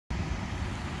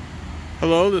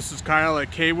Hello, this is Kyle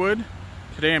at K-Wood.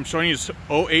 Today I'm showing you this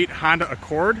 '08 Honda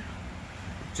Accord.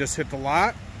 Just hit the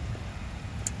lot.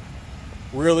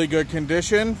 Really good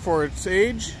condition for its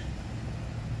age.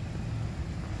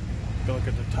 Take a look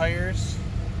at the tires.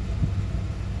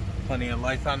 Plenty of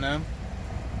life on them.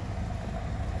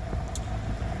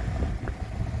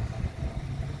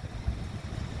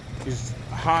 These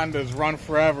Hondas run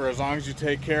forever as long as you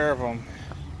take care of them.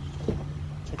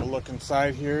 Take a look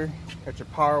inside here. Got your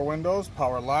power windows,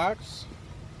 power locks,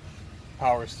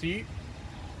 power seat.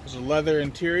 There's a leather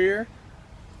interior.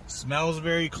 Smells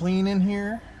very clean in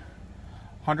here.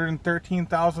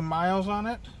 113,000 miles on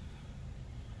it.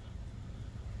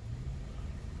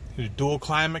 There's dual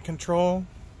climate control,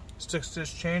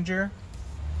 6-disc changer,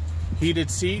 heated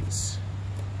seats.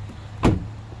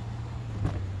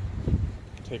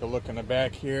 Take a look in the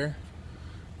back here.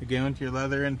 Again with your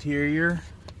leather interior.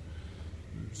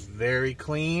 It's very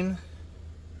clean.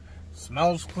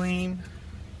 Smells clean.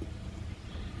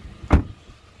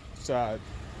 It's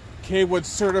K-Wood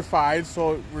certified,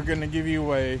 so we're going to give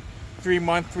you a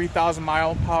 3-month,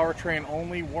 3,000-mile powertrain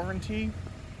only warranty.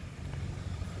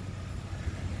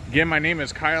 Again, my name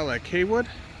is Kyle at K-Wood.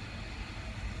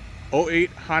 '08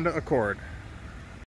 Honda Accord.